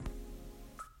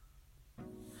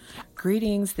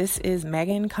Greetings, this is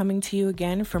Megan coming to you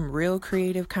again from Real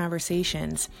Creative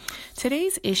Conversations.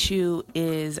 Today's issue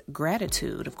is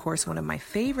gratitude, of course, one of my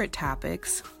favorite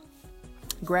topics.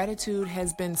 Gratitude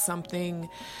has been something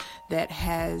that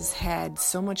has had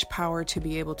so much power to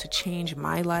be able to change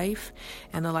my life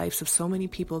and the lives of so many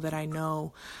people that I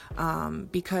know,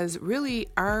 because really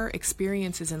our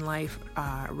experiences in life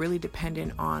are really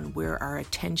dependent on where our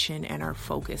attention and our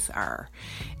focus are.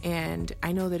 And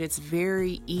I know that it's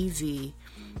very easy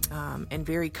and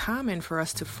very common for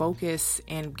us to focus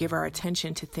and give our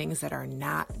attention to things that are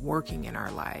not working in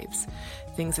our lives,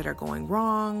 things that are going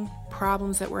wrong,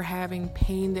 problems that we're having,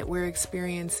 pain that we're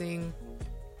experiencing,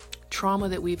 trauma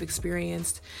that we've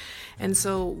experienced. And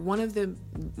so one of the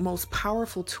most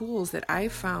powerful tools that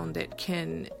I've found that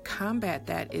can combat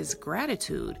that is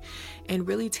gratitude, and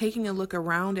really taking a look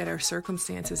around at our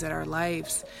circumstances, at our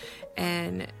lives,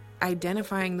 and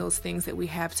identifying those things that we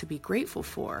have to be grateful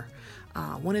for.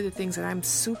 One of the things that I'm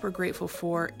super grateful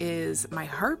for is my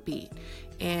heartbeat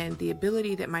and the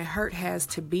ability that my heart has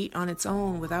to beat on its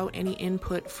own without any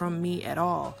input from me at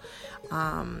all.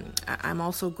 I'm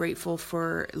also grateful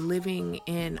for living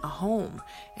in a home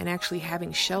and actually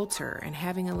having shelter and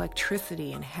having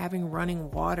electricity and having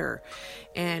running water.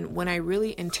 And when I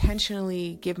really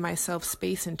intentionally give myself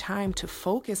space and time to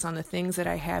focus on the things that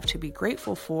I have to be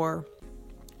grateful for,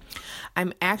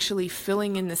 I'm actually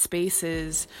filling in the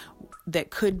spaces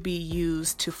that could be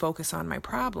used to focus on my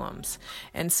problems.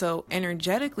 And so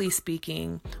energetically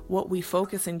speaking, what we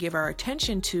focus and give our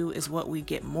attention to is what we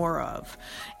get more of.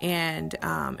 And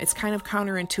it's kind of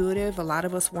counterintuitive. A lot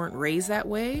of us weren't raised that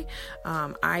way.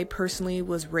 I personally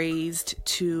was raised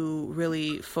to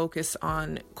really focus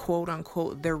on quote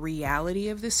unquote the reality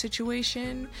of this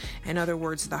situation. In other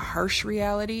words, the harsh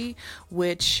reality,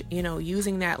 which,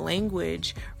 using that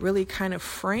language really kind of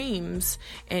frames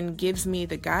and gives me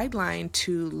the guideline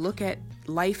to look at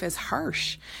life as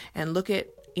harsh and look at,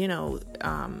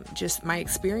 just my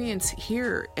experience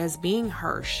here as being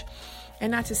harsh.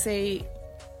 And not to say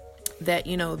that,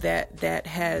 that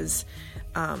has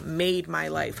made my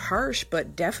life harsh,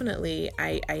 but definitely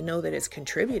I know that it's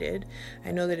contributed.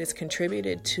 I know that it's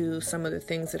contributed to some of the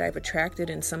things that I've attracted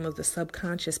and some of the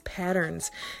subconscious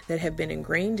patterns that have been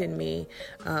ingrained in me,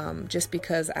 just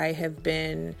because I have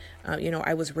been,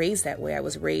 I was raised that way. I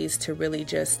was raised to really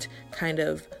just kind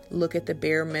of look at the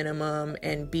bare minimum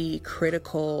and be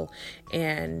critical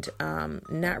and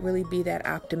not really be that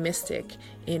optimistic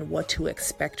in what to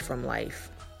expect from life.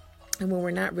 And when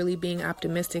we're not really being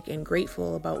optimistic and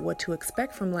grateful about what to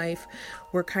expect from life,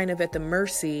 we're kind of at the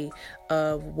mercy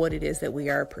of what it is that we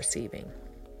are perceiving.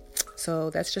 So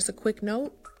that's just a quick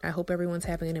note. I hope everyone's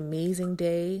having an amazing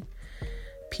day.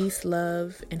 Peace,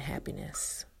 love, and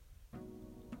happiness.